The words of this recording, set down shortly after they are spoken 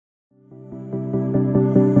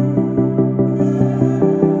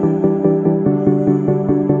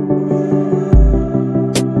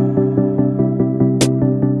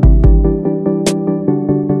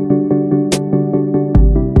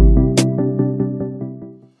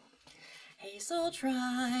Soul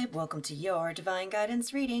Tribe, welcome to your Divine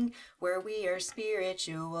Guidance reading, where we are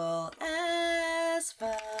spiritual as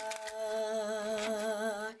fuck.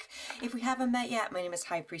 If we haven't met yet, my name is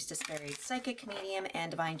High Priestess Fairy, psychic medium and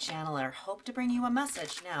divine channeler. Hope to bring you a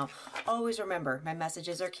message. Now, always remember, my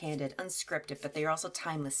messages are candid, unscripted, but they are also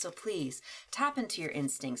timeless, so please tap into your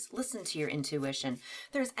instincts, listen to your intuition.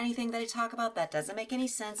 If there's anything that I talk about that doesn't make any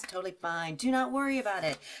sense, totally fine. Do not worry about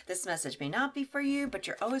it. This message may not be for you, but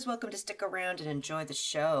you're always welcome to stick around and enjoy the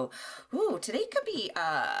show. Ooh, today could be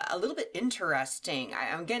a little bit interesting.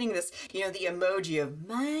 I'm getting this, the emoji of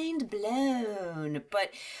mind blown, but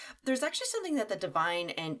there's actually something that the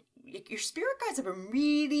divine and your spirit guides have been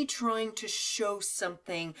really trying to show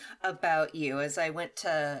something about you. As I went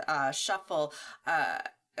to shuffle, I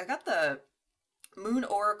got the Moon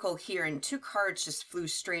Oracle here, and two cards just flew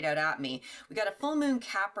straight out at me. We got a full moon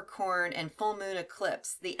Capricorn and full moon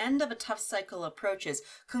eclipse. The end of a tough cycle approaches.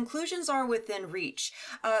 Conclusions are within reach.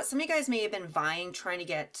 Some of you guys may have been vying, trying to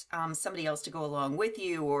get somebody else to go along with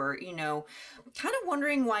you, or, kind of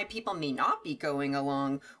wondering why people may not be going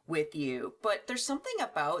along with you. But there's something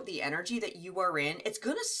about the energy that you are in. It's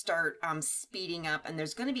going to start speeding up, and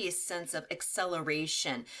there's going to be a sense of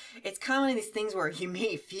acceleration. It's kind of one of these things where you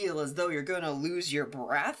may feel as though you're going to lose your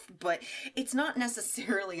breath, but it's not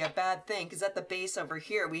necessarily a bad thing, because at the base over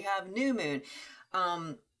here we have new moon.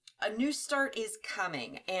 A new start is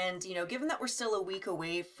coming, and given that we're still a week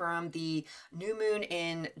away from the new moon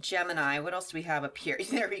in Gemini, what else do we have up here?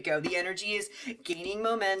 There we go. The energy is gaining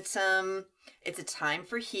momentum. It's a time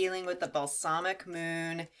for healing with the balsamic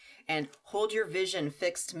moon and hold your vision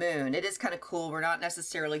fixed moon. It is kind of cool. We're not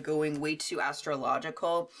necessarily going way too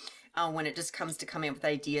astrological when it just comes to coming up with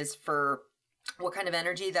ideas for what kind of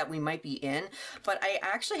energy that we might be in. But I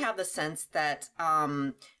actually have the sense that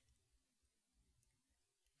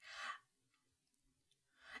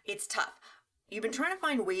it's tough. You've been trying to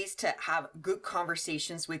find ways to have good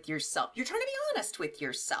conversations with yourself. You're trying to be honest with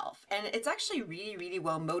yourself, and it's actually really, really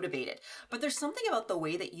well motivated. But there's something about the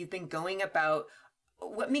way that you've been going about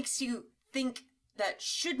what makes you think that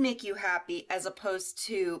should make you happy, as opposed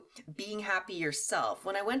to being happy yourself.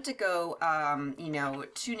 When I went to go,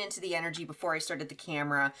 tune into the energy before I started the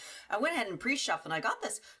camera, I went ahead and pre-shuffled, and I got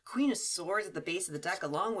this Queen of Swords at the base of the deck,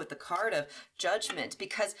 along with the card of Judgment,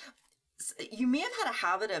 because you may have had a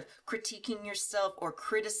habit of critiquing yourself or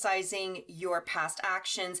criticizing your past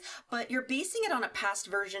actions, but you're basing it on a past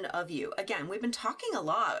version of you. Again, we've been talking a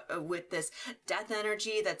lot with this death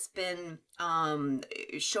energy that's been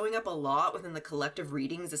showing up a lot within the collective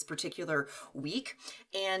readings this particular week.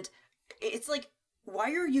 And it's like,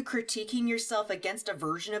 why are you critiquing yourself against a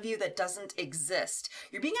version of you that doesn't exist?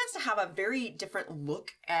 You're being asked to have a very different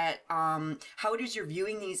look at how it is you're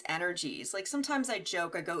viewing these energies. Like, sometimes I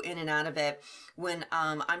joke, I go in and out of it when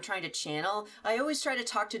I'm trying to channel. I always try to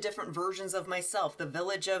talk to different versions of myself. The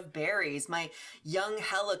Village of Berries, my young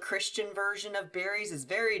hella Christian version of Berries, is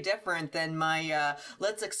very different than my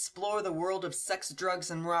let's explore the world of sex,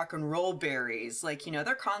 drugs, and rock and roll Berries. Like,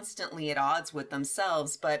 they're constantly at odds with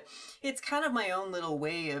themselves, but it's kind of my own little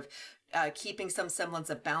way of keeping some semblance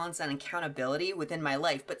of balance and accountability within my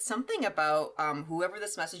life. But something about whoever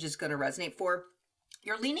this message is going to resonate for,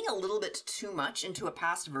 you're leaning a little bit too much into a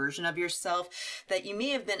past version of yourself that you may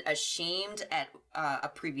have been ashamed at a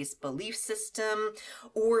previous belief system,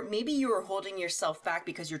 or maybe you are holding yourself back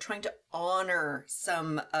because you're trying to honor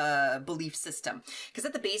some belief system. Because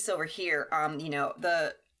at the base over here,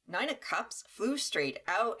 the Nine of Cups flew straight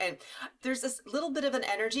out, and there's this little bit of an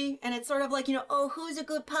energy, and it's sort of like, oh, who's a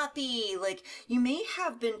good puppy? Like, you may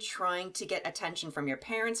have been trying to get attention from your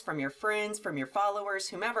parents, from your friends, from your followers,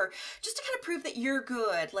 whomever, just to kind of prove that you're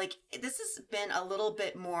good. Like, this has been a little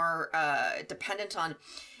bit more dependent on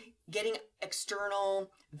getting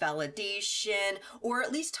external validation, or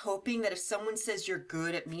at least hoping that if someone says you're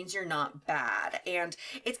good, it means you're not bad. And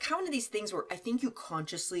it's kind of one of these things where I think you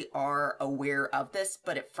consciously are aware of this,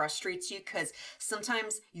 but it frustrates you because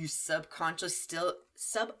sometimes you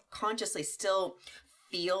subconsciously still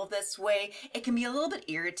feel this way. It can be a little bit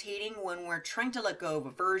irritating when we're trying to let go of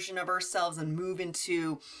a version of ourselves and move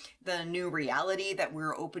into the new reality that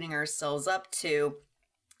we're opening ourselves up to,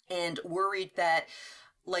 and worried that,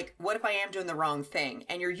 like, what if I am doing the wrong thing?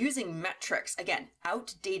 And you're using metrics, again,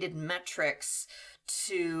 outdated metrics,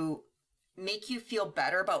 to make you feel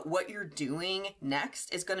better about what you're doing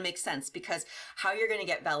next is going to make sense, because how you're going to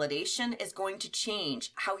get validation is going to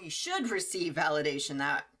change. How you should receive validation,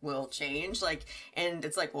 that will change. Like, and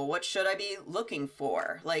it's like, well, what should I be looking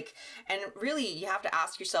for? Like, and really you have to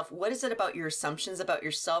ask yourself, what is it about your assumptions about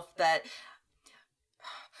yourself that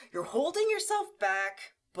you're holding yourself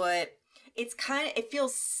back, but it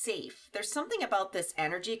feels safe. There's something about this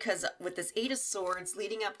energy, because with this Eight of Swords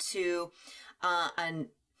leading up to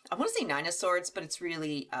I want to say Nine of Swords, but it's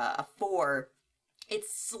really a 4.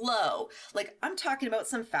 It's slow. Like, I'm talking about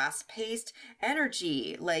some fast-paced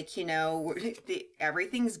energy. Like, you know,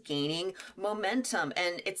 everything's gaining momentum.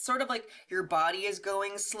 And it's sort of like your body is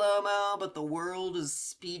going slow-mo, but the world is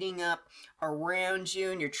speeding up around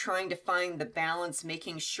you. And you're trying to find the balance,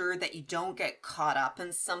 making sure that you don't get caught up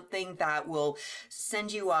in something that will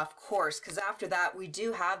send you off course. Because after that, we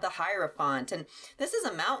do have the Hierophant. And this is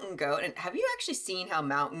a mountain goat. And have you actually seen how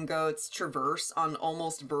mountain goats traverse on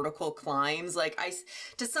almost vertical climbs? Like,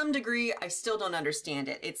 to some degree, I still don't understand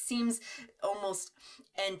it. It seems almost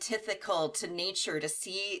antithetical to nature to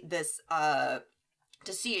see this, to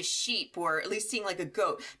see a sheep, or at least seeing like a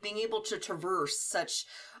goat, being able to traverse such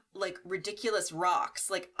like ridiculous rocks.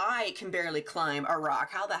 Like, I can barely climb a rock.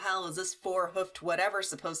 How the hell is this four-hoofed whatever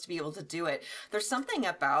supposed to be able to do it? There's something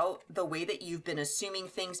about the way that you've been assuming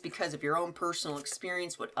things because of your own personal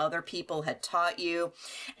experience, what other people had taught you,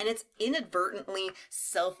 and it's inadvertently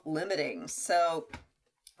self-limiting. So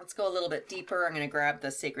let's go a little bit deeper. I'm going to grab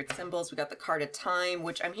the sacred symbols. We got the card of time,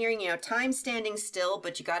 which I'm hearing, you know, time standing still,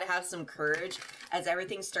 but you got to have some courage as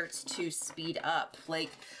everything starts to speed up. Like,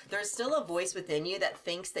 there's still a voice within you that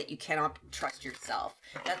thinks that you cannot trust yourself.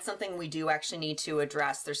 That's something we do actually need to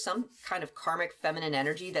address. There's some kind of karmic feminine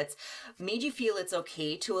energy that's made you feel it's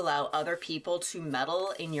okay to allow other people to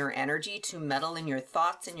meddle in your energy, to meddle in your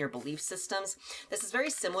thoughts and your belief systems. This is very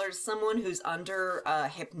similar to someone who's under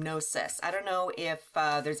hypnosis. I don't know if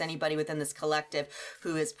there's anybody within this collective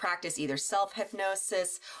who has practiced either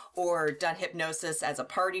self-hypnosis or done hypnosis as a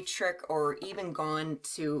party trick, or even gone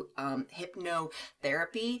to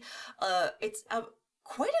hypnotherapy. It's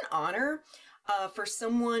quite an honor for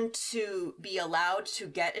someone to be allowed to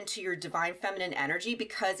get into your divine feminine energy,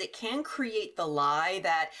 because it can create the lie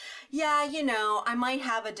that, yeah, you know, I might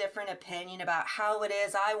have a different opinion about how it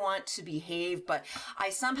is I want to behave, but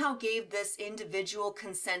I somehow gave this individual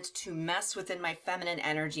consent to mess within my feminine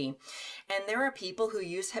energy. And there are people who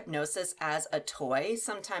use hypnosis as a toy,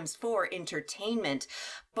 sometimes for entertainment,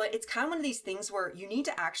 but it's kind of one of these things where you need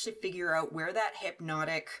to actually figure out where that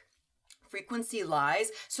hypnotic frequency lies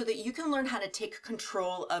so that you can learn how to take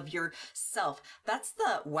control of yourself. That's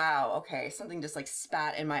the, wow, okay, something just like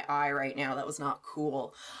spat in my eye right now. That was not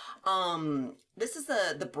cool. This is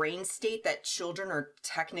the brain state that children are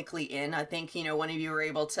technically in. I think, you know, one of you were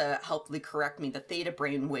able to helpfully correct me, the theta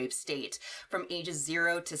brainwave state from ages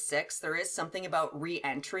 0 to 6. There is something about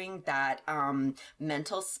re-entering that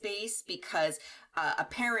mental space because a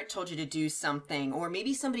parent told you to do something, or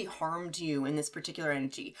maybe somebody harmed you in this particular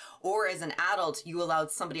energy, or as an adult, you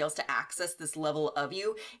allowed somebody else to access this level of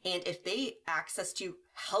you. And if they accessed you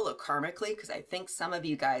hella karmically, because I think some of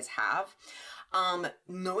you guys have,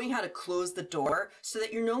 knowing how to close the door so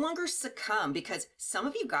that you're no longer succumb, because some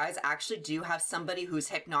of you guys actually do have somebody who's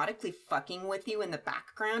hypnotically fucking with you in the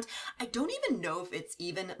background. I don't even know if it's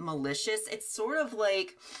even malicious. It's sort of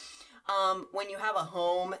like when you have a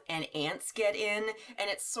home and ants get in, and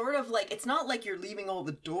it's sort of like, it's not like you're leaving all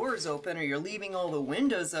the doors open or you're leaving all the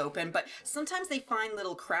windows open, but sometimes they find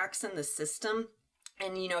little cracks in the system.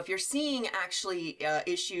 And, you know, if you're seeing actually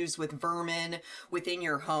issues with vermin within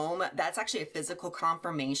your home, that's actually a physical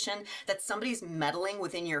confirmation that somebody's meddling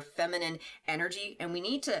within your feminine energy. And we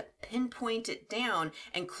need to pinpoint it down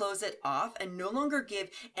and close it off and no longer give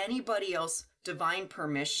anybody else divine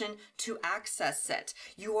permission to access it.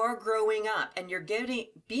 You are growing up and you're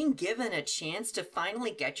being given a chance to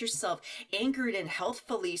finally get yourself anchored in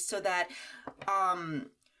healthfully so that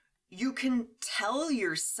you can tell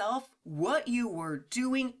yourself what you were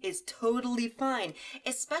doing is totally fine,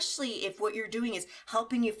 especially if what you're doing is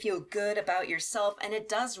helping you feel good about yourself and it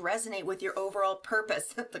does resonate with your overall purpose.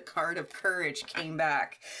 The card of courage came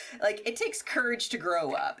back. Like, it takes courage to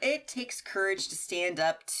grow up. It takes courage to stand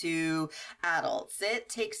up to adults. It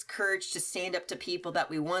takes courage to stand up to people that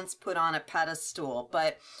we once put on a pedestal.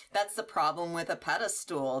 But that's the problem with a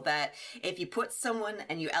pedestal, that if you put someone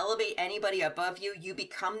and you elevate anybody above you, you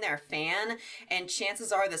become their fan, and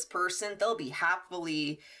chances are this person, they'll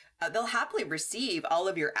happily receive all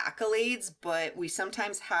of your accolades, but we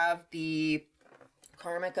sometimes have the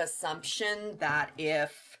karmic assumption that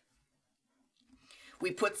if we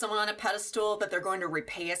put someone on a pedestal that they're going to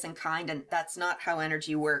repay us in kind, and that's not how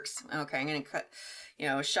energy works. Okay, I'm going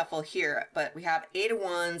to shuffle here, but we have 8 of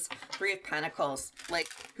Wands, 3 of Pentacles. Like,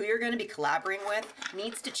 who you're going to be collaborating with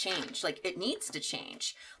needs to change. Like, it needs to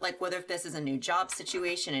change. Like, whether if this is a new job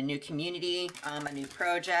situation, a new community, a new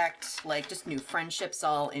project, like just new friendships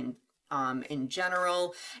all in in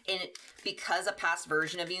general. And because a past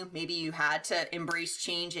version of you, maybe you had to embrace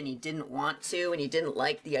change and you didn't want to, and you didn't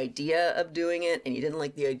like the idea of doing it, and you didn't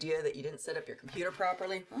like the idea that you didn't set up your computer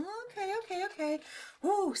properly. Okay.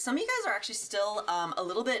 Ooh, some of you guys are actually still a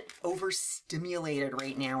little bit overstimulated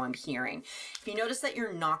right now, I'm hearing. If you notice that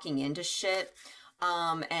you're knocking into shit,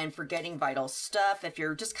 and forgetting vital stuff, if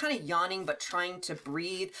you're just kind of yawning but trying to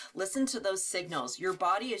breathe, listen to those signals. Your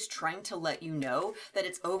body is trying to let you know that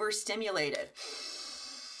it's overstimulated.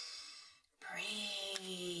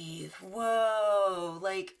 Breathe. Whoa.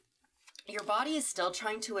 Like, your body is still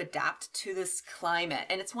trying to adapt to this climate.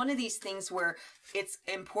 And it's one of these things where it's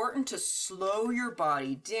important to slow your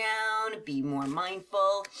body down, be more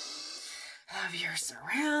mindful of your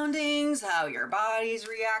surroundings, how your body's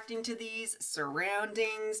reacting to these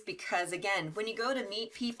surroundings. Because again, when you go to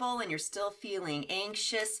meet people and you're still feeling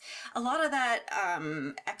anxious, a lot of that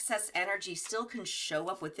excess energy still can show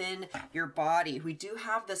up within your body. We do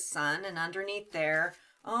have the sun, and underneath there,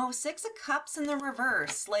 oh, 6 of Cups in the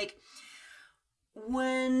reverse. Like,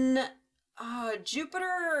 when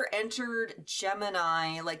Jupiter entered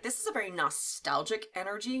Gemini, like, this is a very nostalgic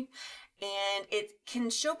energy. And it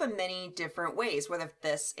can show up in many different ways, whether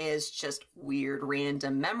this is just weird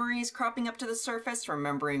random memories cropping up to the surface,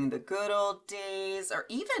 remembering the good old days, or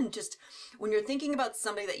even just when you're thinking about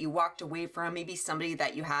somebody that you walked away from, maybe somebody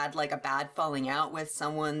that you had like a bad falling out with,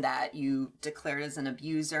 someone that you declared as an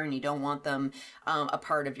abuser and you don't want them a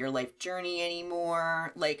part of your life journey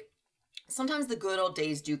anymore. Like, sometimes the good old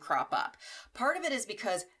days do crop up. Part of it is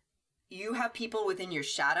because you have people within your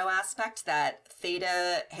shadow aspect, that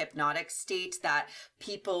theta hypnotic state that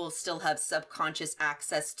people still have subconscious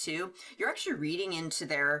access to. You're actually reading into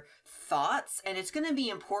their thoughts, and it's going to be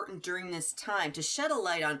important during this time to shed a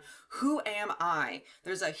light on who am I.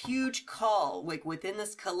 There's a huge call like within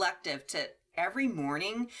this collective to every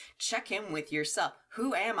morning check in with yourself.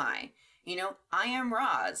 Who am I? You know, I am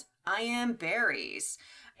Roz. I am Berries.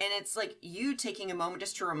 And it's like you taking a moment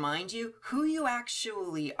just to remind you who you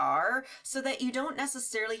actually are, so that you don't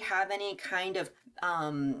necessarily have any kind of,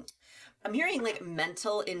 I'm hearing like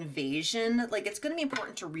mental invasion. Like, it's going to be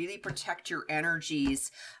important to really protect your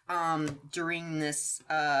energies during this,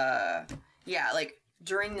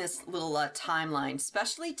 during this little timeline,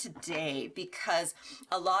 especially today, because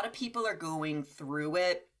a lot of people are going through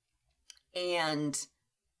it, and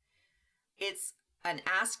it's an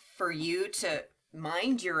ask for you to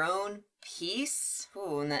mind your own peace.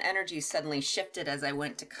 Ooh, and the energy suddenly shifted as I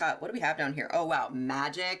went to cut. What do we have down here? Oh, wow.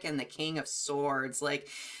 Magic and the King of Swords. Like,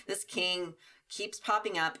 this king keeps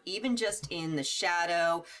popping up, even just in the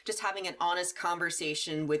shadow, just having an honest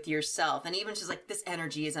conversation with yourself. And even just like, this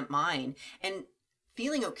energy isn't mine. And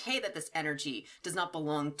feeling okay that this energy does not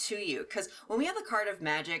belong to you. Because when we have the card of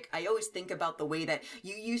magic, I always think about the way that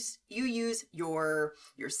you use your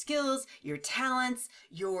skills, your talents,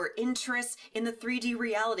 your interests in the 3D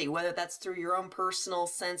reality, whether that's through your own personal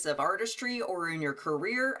sense of artistry or in your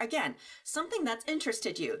career. Again, something that's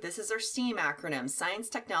interested you. This is our STEAM acronym: science,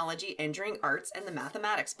 technology, engineering, arts, and the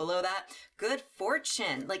mathematics. Below that, good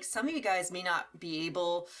fortune. Like, some of you guys may not be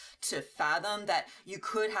able to fathom that you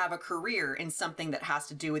could have a career in something that has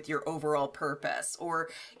to do with your overall purpose. Or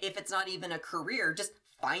if it's not even a career, just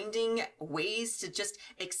finding ways to just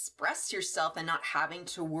express yourself and not having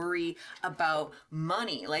to worry about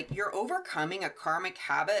money. Like, you're overcoming a karmic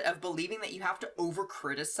habit of believing that you have to over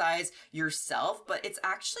criticize yourself, but it's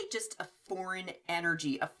actually just a foreign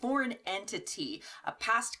energy, a foreign entity, a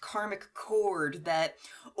past karmic cord that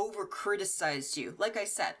over criticized you. Like I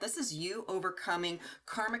said, this is you overcoming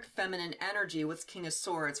karmic feminine energy with King of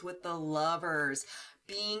Swords, with the Lovers,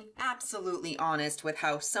 being absolutely honest with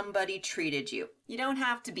how somebody treated you. You don't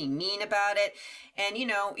have to be mean about it. And, you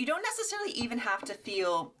know, you don't necessarily even have to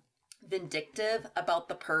feel vindictive about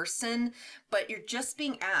the person, but you're just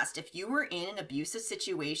being asked, if you were in an abusive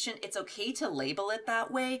situation, it's okay to label it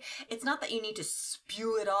that way. It's not that you need to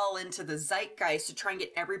spew it all into the zeitgeist to try and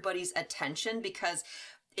get everybody's attention, because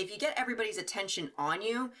if you get everybody's attention on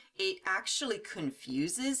you, it actually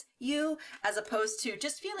confuses you, as opposed to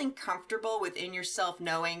just feeling comfortable within yourself,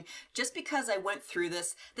 knowing just because I went through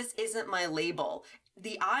this, this isn't my label.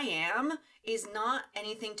 The I am is not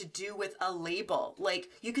anything to do with a label. Like,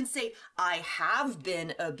 you can say, I have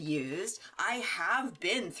been abused, I have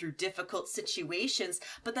been through difficult situations,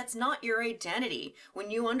 but that's not your identity. When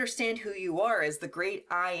you understand who you are as the great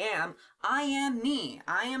I am me.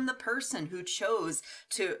 I am the person who chose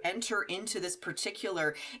to enter into this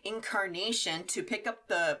particular incarnation to pick up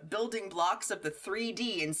the building blocks of the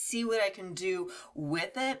 3D and see what I can do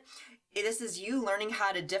with it. This is you learning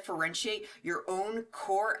how to differentiate your own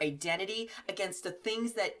core identity against the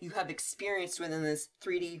things that you have experienced within this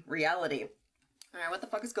 3D reality. All right, what the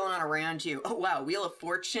fuck is going on around you? Oh, wow, Wheel of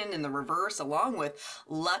Fortune in the reverse along with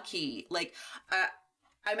Lucky. Like,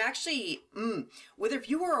 I'm actually, whether if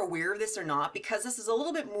you are aware of this or not, because this is a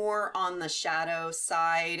little bit more on the shadow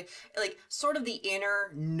side, like sort of the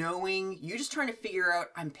inner knowing, you just trying to figure out,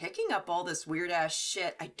 I'm picking up all this weird ass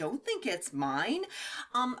shit. I don't think it's mine.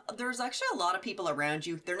 There's actually a lot of people around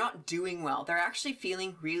you. They're not doing well. They're actually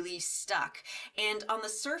feeling really stuck. And on the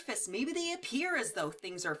surface, maybe they appear as though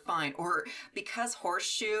things are fine, or because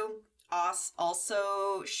Horseshoe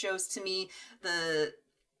also shows to me the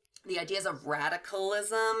ideas of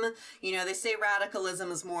radicalism. You know, they say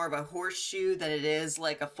radicalism is more of a horseshoe than it is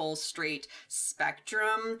like a full straight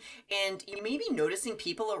spectrum. And you may be noticing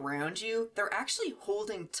people around you, they're actually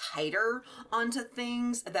holding tighter onto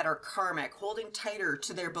things that are karmic, holding tighter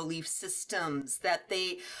to their belief systems, that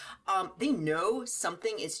they know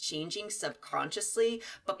something is changing subconsciously,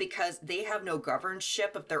 but because they have no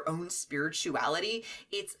governorship of their own spirituality,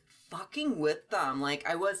 it's fucking with them. Like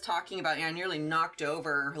I was talking about, I nearly knocked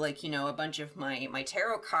over like, you know, a bunch of my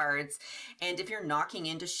tarot cards. And if you're knocking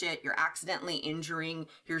into shit, you're accidentally injuring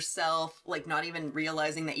yourself, like not even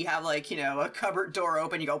realizing that you have like, you know, a cupboard door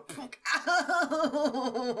open, you go,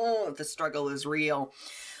 ow! The struggle is real.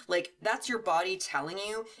 Like that's your body telling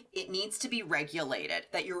you it needs to be regulated,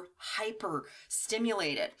 that you're hyper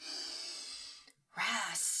stimulated.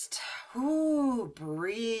 Rest. Ooh,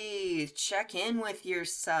 breathe, check in with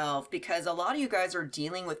yourself, because a lot of you guys are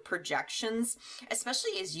dealing with projections,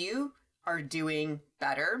 especially as you are doing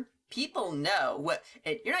better. People know what,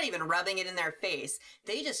 you're not even rubbing it in their face.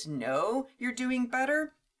 They just know you're doing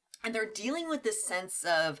better, and they're dealing with this sense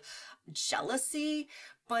of jealousy.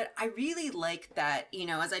 But I really like that, you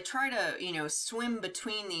know, as I try to, you know, swim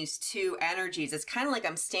between these two energies, it's kind of like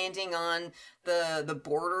I'm standing on the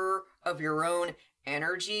border of your own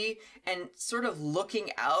energy and sort of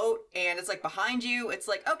looking out, and it's like behind you, it's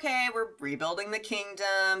like, okay, we're rebuilding the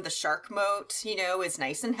kingdom, the shark moat, you know, is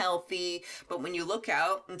nice and healthy. But when you look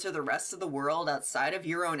out into the rest of the world outside of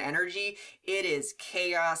your own energy, it is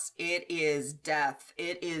chaos, it is death,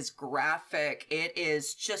 it is graphic, it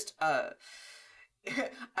is just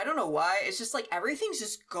I don't know why, it's just like everything's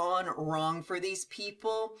just gone wrong for these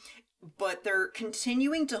people. But they're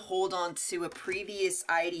continuing to hold on to a previous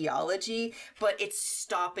ideology, but it's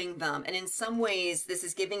stopping them. And in some ways, this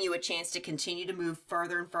is giving you a chance to continue to move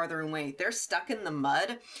farther and farther away. They're stuck in the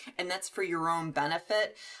mud, and that's for your own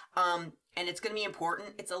benefit. And it's going to be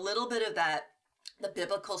important. It's a little bit of that, the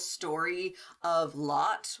biblical story of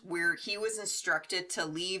Lot, where he was instructed to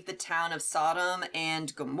leave the town of Sodom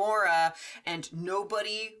and Gomorrah, and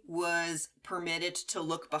nobody was permitted to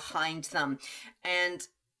look behind them. And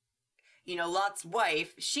you know, Lot's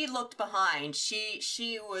wife, she looked behind.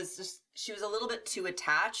 She was a little bit too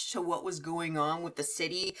attached to what was going on with the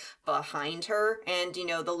city behind her. And, you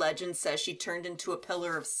know, the legend says she turned into a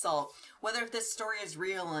pillar of salt. Whether if this story is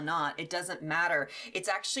real or not, it doesn't matter. It's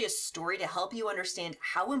actually a story to help you understand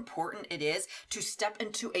how important it is to step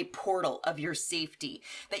into a portal of your safety,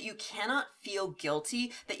 that you cannot feel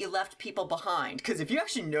guilty that you left people behind. Because if you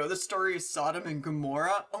actually know the story of Sodom and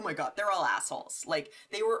Gomorrah, oh my God, they're all assholes. Like,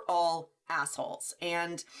 they were all assholes.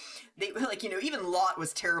 And they, like, you know, even Lot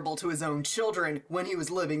was terrible to his own children when he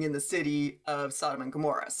was living in the city of Sodom and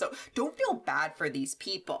Gomorrah. So don't feel bad for these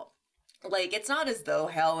people. Like, it's not as though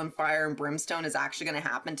hell and fire and brimstone is actually going to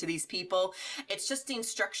happen to these people. It's just the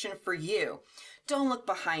instruction for you. Don't look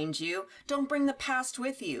behind you. Don't bring the past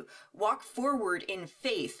with you. Walk forward in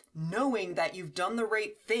faith, knowing that you've done the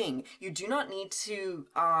right thing. You do not need to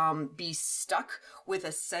be stuck with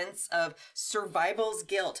a sense of survival's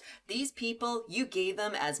guilt. These people, you gave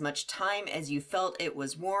them as much time as you felt it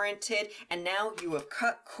was warranted, and now you have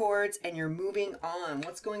cut cords and you're moving on.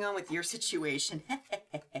 What's going on with your situation?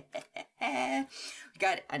 We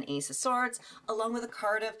got an Ace of Swords along with a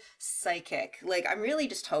card of Psychic. Like, I'm really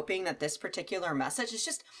just hoping that this particular message is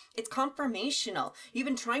just, it's confirmational. You've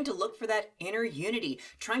been trying to look for that inner unity,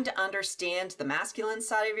 trying to understand the masculine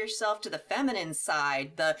side of yourself to the feminine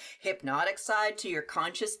side, the hypnotic side to your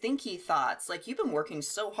conscious thinky thoughts. Like, you've been working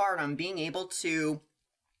so hard on being able to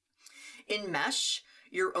enmesh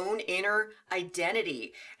your own inner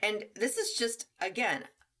identity. And this is just, again,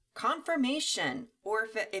 confirmation, or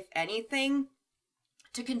if anything,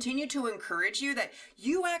 to continue to encourage you that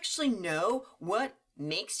you actually know what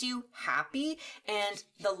makes you happy, and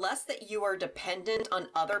the less that you are dependent on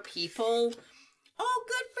other people. Oh,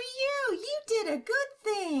 good for you. You did a good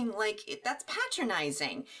thing. Like, that's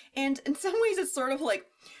patronizing. And in some ways, it's sort of like,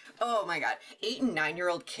 Oh my God. 8 and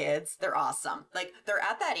 9-year-old kids, they're awesome. Like, they're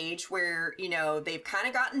at that age where, you know, they've kind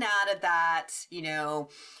of gotten out of that, you know,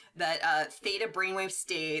 that theta brainwave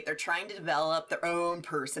state. They're trying to develop their own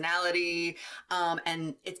personality.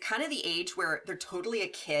 And it's kind of the age where they're totally a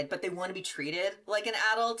kid, but they want to be treated like an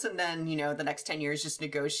adult. And then, you know, the next 10 years just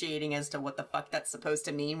negotiating as to what the fuck that's supposed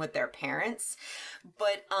to mean with their parents.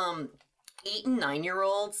 But, 8 and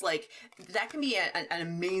 9-year-olds, like, that can be an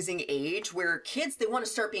amazing age where kids, they want to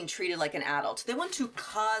start being treated like an adult. They want to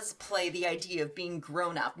cosplay the idea of being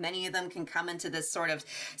grown up. Many of them can come into this sort of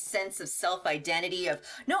sense of self-identity of,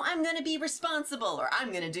 no, I'm going to be responsible, or I'm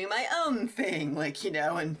going to do my own thing. Like, you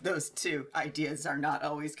know, and those two ideas are not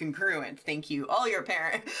always congruent. Thank you, all your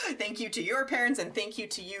parents. Thank you to your parents, and thank you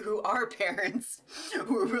to you who are parents,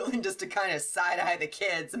 who are willing just to kind of side-eye the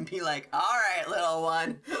kids and be like, all right, little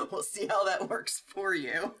one, we'll see how that works for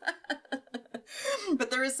you.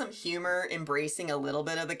 But there is some humor embracing a little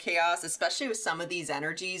bit of the chaos, especially with some of these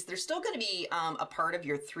energies. They're still going to be a part of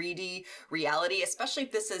your 3D reality, especially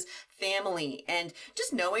if this is family. And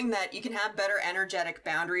just knowing that you can have better energetic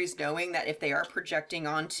boundaries, knowing that if they are projecting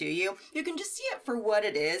onto you, you can just see it for what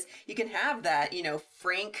it is. You can have that, you know,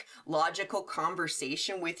 frank, logical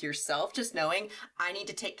conversation with yourself, just knowing I need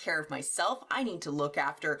to take care of myself. I need to look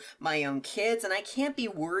after my own kids, and I can't be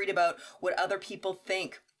worried about what other people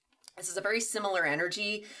think. This is a very similar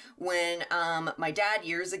energy when my dad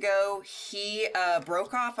years ago, he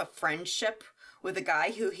broke off a friendship with a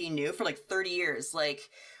guy who he knew for like 30 years. Like,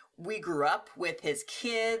 we grew up with his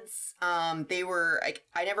kids. They were like,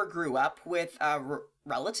 I never grew up with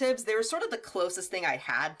relatives. They were sort of the closest thing I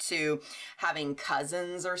had to having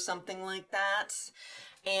cousins or something like that.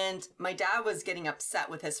 And my dad was getting upset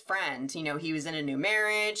with his friend. You know, he was in a new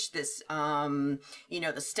marriage. This, you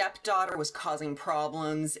know, the stepdaughter was causing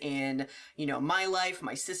problems in, you know, my life,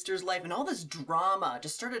 my sister's life, and all this drama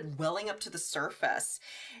just started welling up to the surface.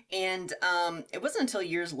 And it wasn't until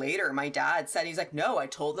years later, my dad said, he's like, no, I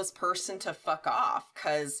told this person to fuck off,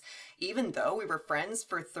 because even though we were friends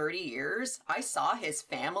for 30 years, I saw his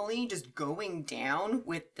family just going down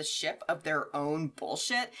with the ship of their own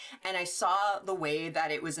bullshit. And I saw the way that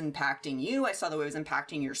it was impacting you. I saw the way it was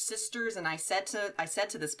impacting your sisters. And I said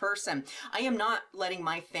to this person, I am not letting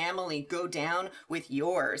my family go down with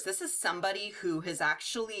yours. This is somebody who has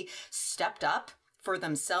actually stepped up for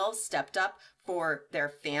themselves, stepped up for their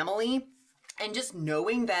family. And just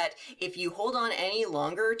knowing that if you hold on any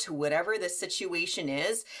longer to whatever the situation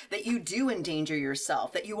is, that you do endanger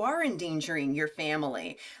yourself, that you are endangering your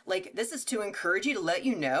family. Like, this is to encourage you, to let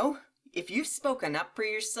you know, if you've spoken up for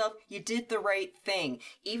yourself, you did the right thing.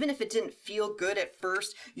 Even if it didn't feel good at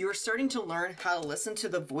first, you were starting to learn how to listen to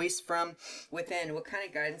the voice from within. What kind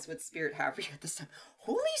of guidance would Spirit have for you at this time?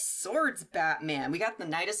 Holy swords, Batman. We got the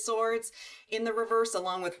Knight of Swords in the reverse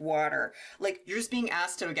along with water. Like, you're just being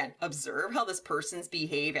asked to, again, observe how this person's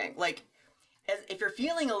behaving. Like, if you're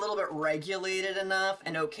feeling a little bit regulated enough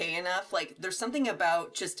and okay enough, like, there's something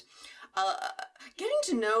about just getting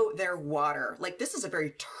to know their water. Like, this is a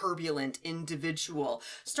very turbulent individual.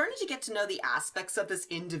 Starting to get to know the aspects of this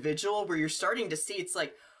individual where you're starting to see, it's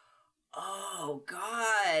like, oh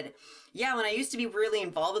God. Yeah, when I used to be really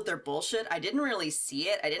involved with their bullshit, I didn't really see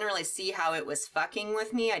it. I didn't really see how it was fucking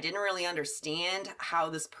with me. I didn't really understand how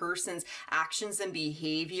this person's actions and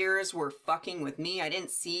behaviors were fucking with me. I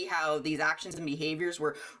didn't see how these actions and behaviors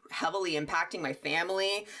were heavily impacting my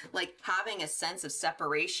family. Like, having a sense of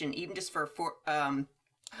separation, even just for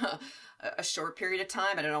a short period of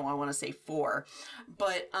time. I don't know why I want to say 4,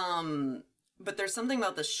 but there's something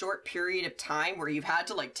about the short period of time where you've had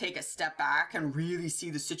to, like, take a step back and really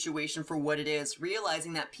see the situation for what it is,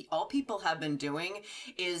 realizing that all people have been doing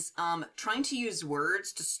is trying to use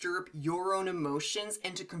words to stir up your own emotions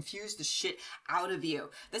and to confuse the shit out of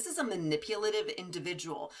you. This is a manipulative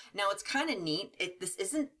individual. Now, it's kind of neat. This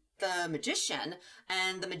isn't the magician,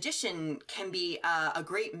 and the magician can be a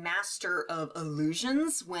great master of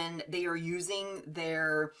illusions when they are using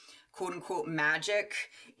their quote-unquote magic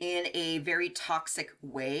in a very toxic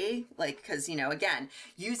way. Like, because, you know, again,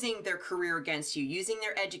 using their career against you, using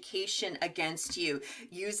their education against you,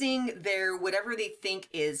 using their whatever they think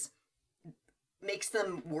is makes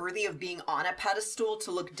them worthy of being on a pedestal to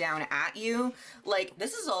look down at you. Like,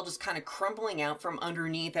 this is all just kind of crumbling out from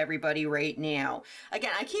underneath everybody right now. Again,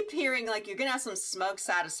 I keep hearing, like, you're gonna have some smug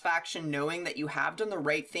satisfaction knowing that you have done the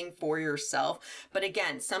right thing for yourself. But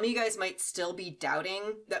again, some of you guys might still be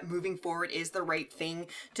doubting that moving forward is the right thing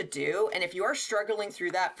to do. And if you are struggling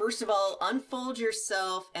through that, first of all, unfold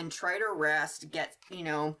yourself and try to rest. Get, you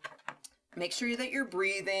know, make sure that you're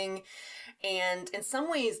breathing. And in some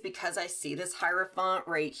ways, because I see this Hierophant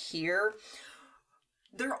right here,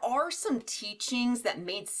 there are some teachings that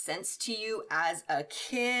made sense to you as a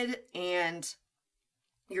kid, and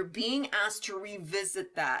you're being asked to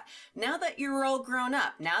revisit that. Now that you're all grown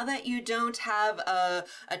up, now that you don't have a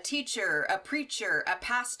teacher, a preacher, a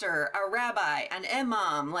pastor, a rabbi, an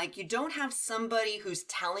imam, like you don't have somebody who's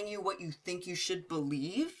telling you what you think you should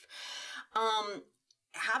believe,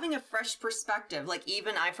 having a fresh perspective, like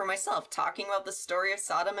even I for myself, talking about the story of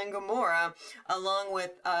Sodom and Gomorrah, along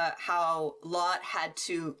with how Lot had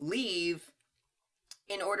to leave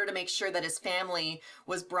in order to make sure that his family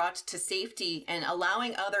was brought to safety, and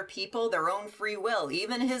allowing other people their own free will,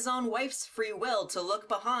 even his own wife's free will, to look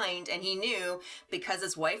behind. And he knew, because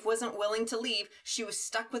his wife wasn't willing to leave, she was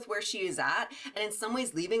stuck with where she is at. And in some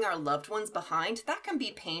ways, leaving our loved ones behind, that can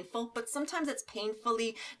be painful, but sometimes it's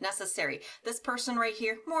painfully necessary. This person right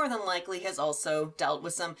here, more than likely, has also dealt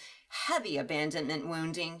with some heavy abandonment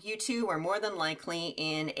wounding. You two are more than likely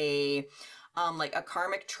in a like a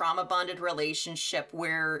karmic trauma bonded relationship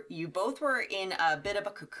where you both were in a bit of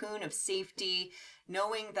a cocoon of safety,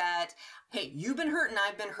 knowing that, hey, you've been hurt and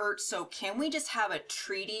I've been hurt, so can we just have a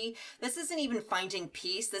treaty? This isn't even finding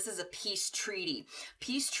peace, this is a peace treaty.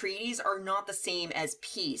 Peace treaties are not the same as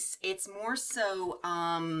peace. It's more so,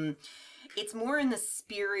 it's more in the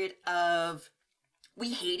spirit of,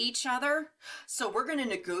 we hate each other, so we're going to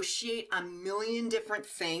negotiate a million different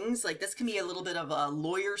things. Like this can be a little bit of a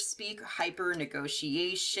lawyer speak, hyper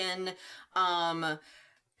negotiation,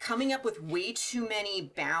 coming up with way too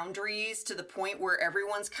many boundaries to the point where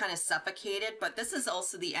everyone's kind of suffocated. But this is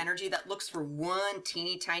also the energy that looks for one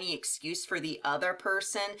teeny tiny excuse for the other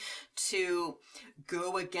person to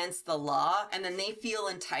go against the law, and then they feel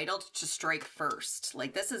entitled to strike first.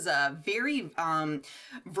 Like this is a very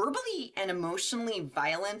verbally and emotionally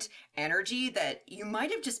violent energy that you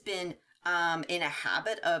might have just been in a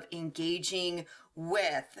habit of engaging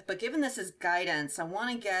with. But given this as guidance, I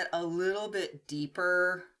want to get a little bit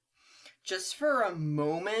deeper just for a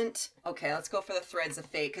moment. Okay, let's go for the threads of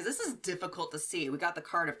fate, because this is difficult to see. We got the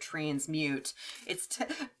card of transmute. It's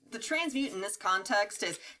the transmute in this context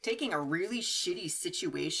is taking a really shitty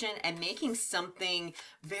situation and making something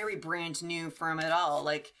very brand new from it all.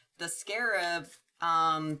 Like the scarab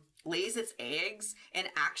lays its eggs in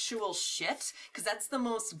actual shit, because that's the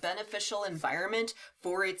most beneficial environment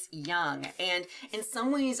for its young. And in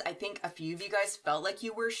some ways, I think a few of you guys felt like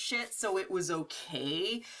you were shit, so it was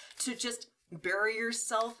okay to just bury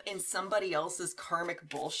yourself in somebody else's karmic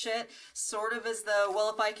bullshit, sort of as though,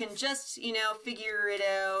 well, if I can just, you know, figure it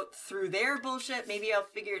out through their bullshit, maybe I'll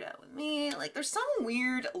figure it out with me. Like there's some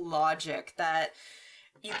weird logic that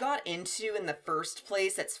you got into in the first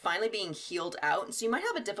place that's finally being healed out, and so you might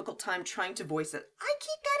have a difficult time trying to voice it. I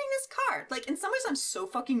keep getting this card. Like, in some ways, I'm so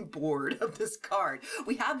fucking bored of this card.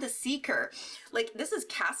 We have the Seeker. Like, this is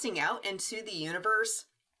casting out into the universe,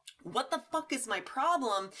 what the fuck is my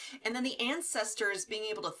problem? And then the ancestors being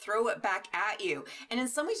able to throw it back at you. And in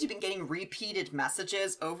some ways, you've been getting repeated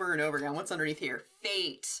messages over and over again. What's underneath here?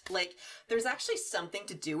 Fate. Like, there's actually something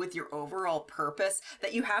to do with your overall purpose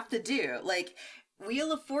that you have to do. Like,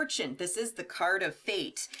 Wheel of Fortune, this is the card of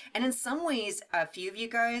fate. And in some ways, a few of you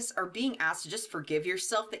guys are being asked to just forgive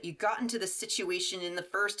yourself that you got into this situation in the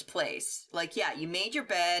first place. Like, yeah, you made your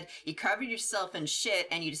bed, you covered yourself in shit,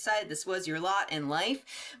 and you decided this was your lot in life.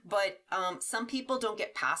 But some people don't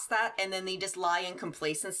get past that, and then they just lie in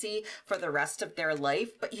complacency for the rest of their life.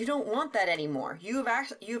 But you don't want that anymore. You've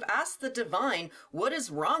asked the divine, what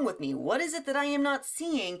is wrong with me? What is it that I am not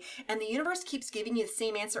seeing? And the universe keeps giving you the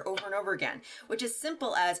same answer over and over again, which is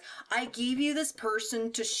simple as, I gave you this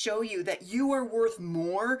person to show you that you are worth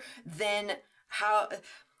more than how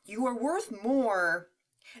you've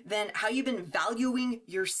been valuing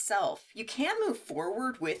yourself. You can move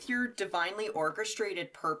forward with your divinely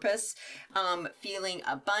orchestrated purpose, feeling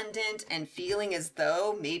abundant and feeling as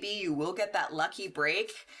though maybe you will get that lucky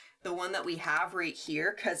break, the one that we have right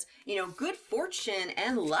here, because, you know, good fortune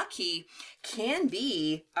and lucky can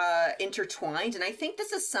be intertwined. And I think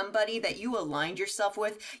this is somebody that you aligned yourself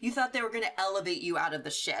with. You thought they were going to elevate you out of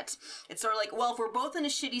the shit. It's sort of like, well, if we're both in a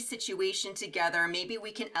shitty situation together, maybe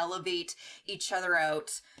we can elevate each other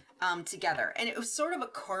out together. And it was sort of a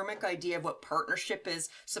karmic idea of what partnership is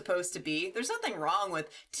supposed to be. There's nothing wrong with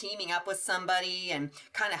teaming up with somebody and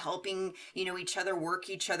kind of helping, you know, each other work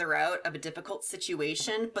each other out of a difficult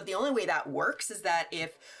situation. But the only way that works is that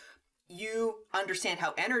if you understand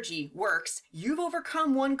how energy works, you've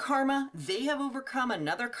overcome one karma, they have overcome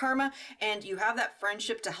another karma, and you have that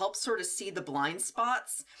friendship to help sort of see the blind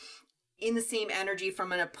spots in the same energy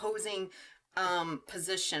from an opposing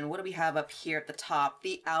position. What do we have up here at the top?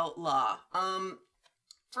 The outlaw.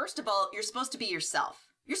 First of all, you're supposed to be yourself.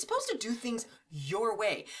 You're supposed to do things your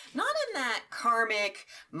way, not in that karmic,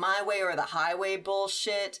 my way or the highway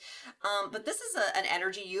bullshit. But this is an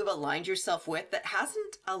energy you've aligned yourself with that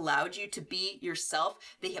hasn't allowed you to be yourself.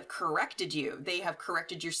 They have corrected you. They have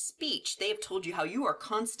corrected your speech. They have told you how you are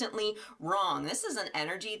constantly wrong. This is an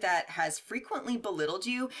energy that has frequently belittled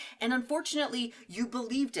you. And unfortunately, you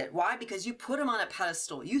believed it. Why? Because you put them on a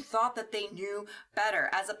pedestal. You thought that they knew better,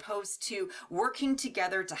 as opposed to working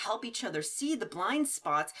together to help each other see the blind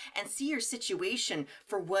spots and see your situation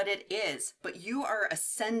for what it is. But you are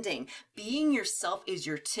ascending. Being yourself is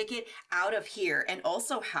your ticket out of here. And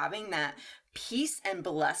also having that peace and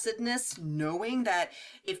blessedness, knowing that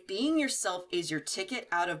if being yourself is your ticket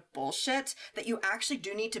out of bullshit, that you actually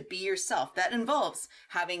do need to be yourself. That involves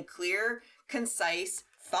having clear, concise,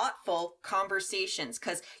 thoughtful conversations,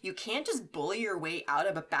 because you can't just bully your way out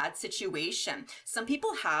of a bad situation. Some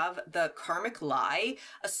people have the karmic lie,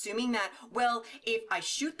 assuming that, well, if I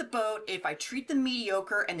shoot the boat, if I treat them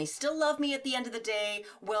mediocre and they still love me at the end of the day,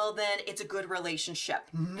 well, then it's a good relationship.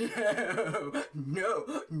 No,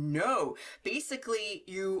 no, no. Basically,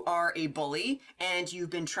 you are a bully and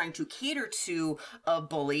you've been trying to cater to a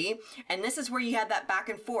bully. And this is where you have that back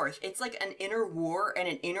and forth. It's like an inner war and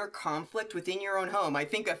an inner conflict within your own home. I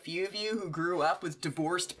think a few of you who grew up with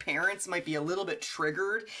divorced parents might be a little bit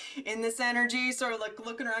triggered in this energy, sort of like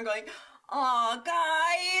looking around going, "Aw,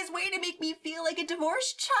 guys, way to make me feel like a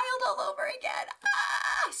divorced child all over again."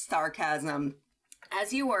 Ah, sarcasm.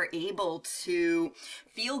 As you are able to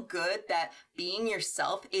feel good that being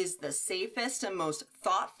yourself is the safest and most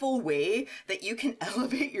thoughtful way that you can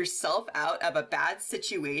elevate yourself out of a bad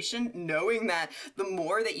situation, knowing that the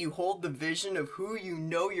more that you hold the vision of who you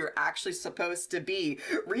know you're actually supposed to be,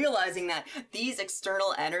 realizing that these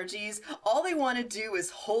external energies, all they want to do is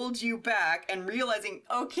hold you back, and realizing,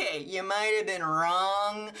 okay, you might have been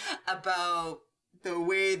wrong about the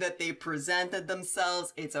way that they presented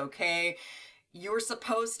themselves. It's okay. You were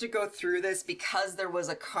supposed to go through this because there was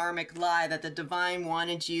a karmic lie that the divine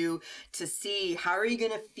wanted you to see. How are you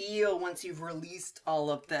going to feel once you've released all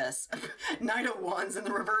of this? Knight of Wands in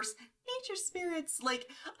the reverse. Nature spirits. Like,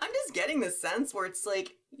 I'm just getting the sense where it's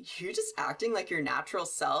like, you're just acting like your natural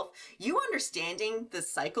self. You understanding the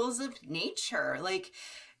cycles of nature. Like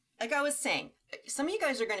I was saying, some of you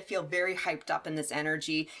guys are going to feel very hyped up in this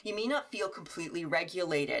energy. You may not feel completely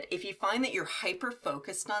regulated. If you find that you're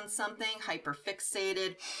hyper-focused on something,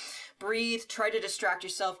 hyper-fixated, breathe, try to distract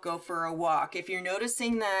yourself, go for a walk. If you're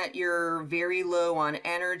noticing that you're very low on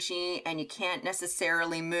energy and you can't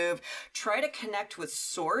necessarily move, try to connect with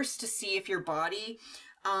source to see if your body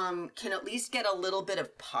can at least get a little bit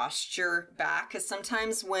of posture back, because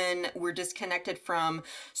sometimes when we're disconnected from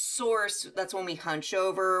source, that's when we hunch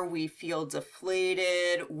over, we feel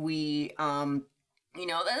deflated, we you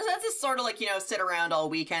know, that's just sort of like, you know, sit around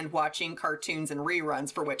all weekend watching cartoons and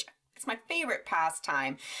reruns, for which it's my favorite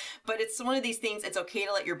pastime. But it's one of these things, it's okay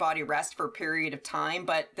to let your body rest for a period of time,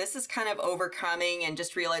 but this is kind of overcoming and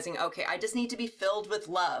just realizing, okay, I just need to be filled with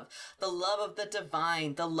love. The love of the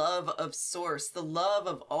divine, the love of source, the love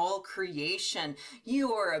of all creation.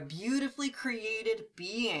 You are a beautifully created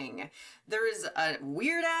being. There is a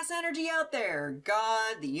weird ass energy out there.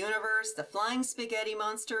 God, the universe, the flying spaghetti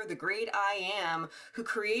monster, the great I am, who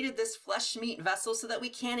created this flesh meat vessel so that we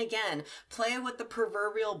can again play with the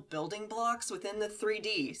proverbial building blocks within the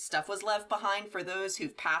 3D. Stuff was left behind for those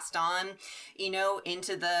who've passed on, you know,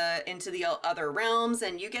 into the other realms,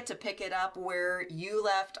 and you get to pick it up where you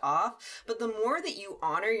left off. But the more that you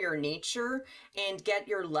honor your nature and get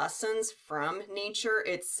your lessons from nature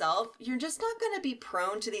itself, you're just not going to be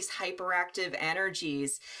prone to these hyperactive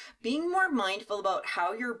energies. Being more mindful about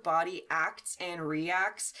how your body acts and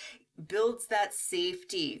reacts builds that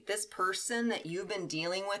safety. This person that you've been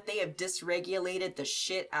dealing with, they have dysregulated the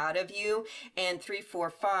shit out of you. And 3, 4,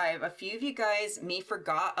 5, a few of you guys may have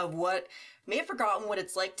forgotten what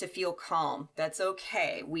it's like to feel calm. That's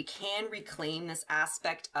okay. We can reclaim this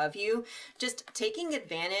aspect of you. Just taking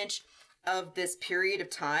advantage of this period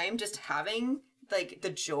of time, just having like the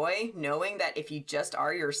joy, knowing that if you just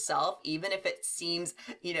are yourself, even if it seems,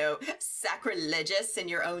 you know, sacrilegious in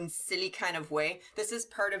your own silly kind of way, this is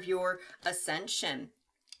part of your ascension.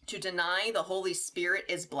 To deny the Holy Spirit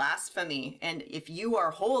is blasphemy. And if you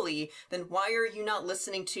are holy, then why are you not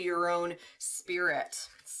listening to your own spirit?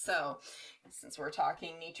 So, since we're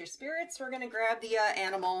talking nature spirits, we're going to grab the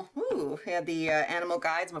animal. Ooh, we have the animal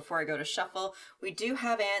guides before I go to shuffle. We do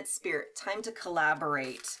have ant spirit. Time to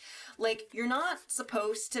collaborate. Like, you're not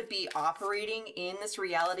supposed to be operating in this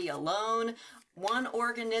reality alone. One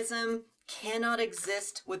organism cannot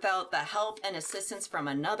exist without the help and assistance from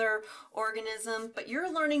another organism, but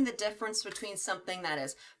you're learning the difference between something that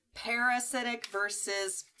is parasitic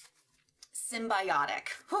versus symbiotic.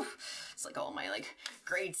 Whew. It's like all my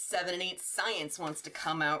grade 7 and 8 science wants to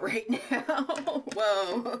come out right now.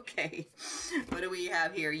 Whoa, okay. What do we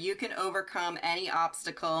have here? You can overcome any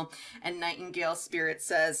obstacle, and Nightingale Spirit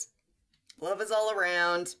says, love is all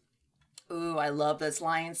around. Ooh, I love this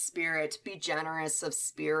Lion Spirit. Be generous of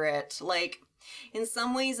spirit. Like, in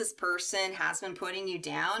some ways, this person has been putting you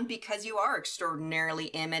down because you are extraordinarily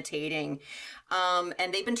imitating.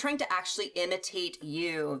 And they've been trying to actually imitate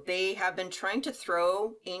you. They have been trying to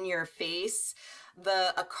throw in your face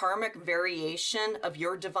a karmic variation of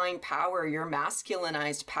your divine power, your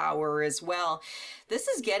masculinized power as well. This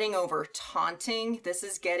is getting over taunting. This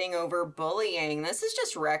is getting over bullying. This is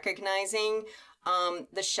just recognizing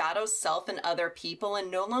the shadow self in other people and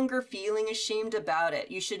no longer feeling ashamed about it.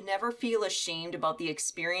 You should never feel ashamed about the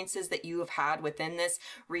experiences that you have had within this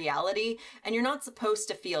reality, and you're not supposed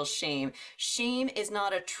to feel shame. Shame is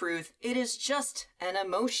not a truth. It is just an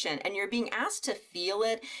emotion, and you're being asked to feel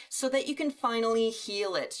it so that you can finally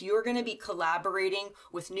heal it. You're going to be collaborating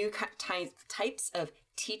with new types of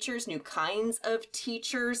teachers, new kinds of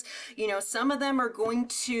teachers. You know, some of them are going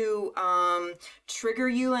to trigger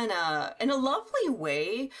you in a lovely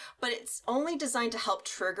way, but it's only designed to help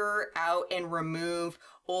trigger out and remove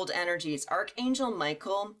old energies. Archangel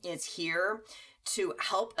Michael is here to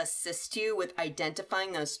help assist you with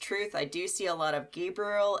identifying those truths. I do see a lot of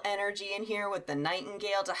Gabriel energy in here with the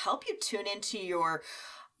Nightingale to help you tune into your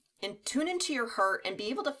heart and be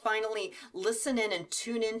able to finally listen in and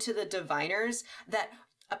tune into the diviners that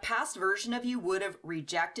a past version of you would have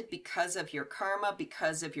rejected because of your karma,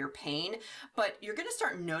 because of your pain. But you're going to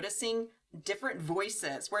start noticing different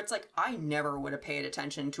voices where it's like, I never would have paid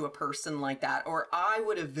attention to a person like that, or I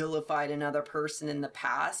would have vilified another person in the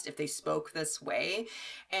past if they spoke this way.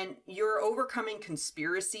 And you're overcoming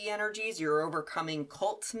conspiracy energies, you're overcoming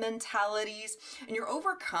cult mentalities, and you're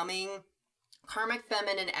overcoming karmic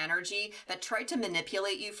feminine energy that tried to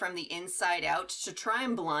manipulate you from the inside out to try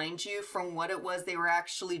and blind you from what it was they were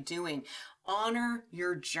actually doing. Honor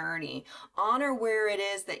your journey. Honor where it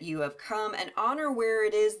is that you have come, and honor where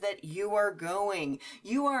it is that you are going.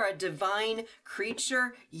 You are a divine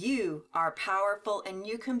creature. You are powerful, and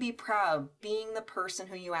you can be proud being the person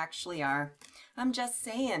who you actually are. I'm just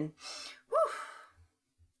saying. Whew.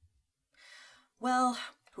 Well,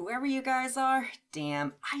 whoever you guys are,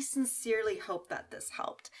 damn, I sincerely hope that this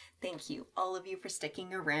helped. Thank you, all of you, for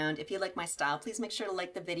sticking around. If you like my style, please make sure to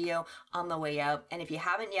like the video on the way out. And if you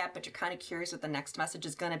haven't yet, but you're kind of curious what the next message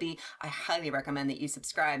is going to be, I highly recommend that you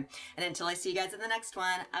subscribe. And until I see you guys in the next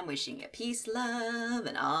one, I'm wishing you peace, love,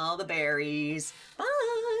 and all the berries. Bye!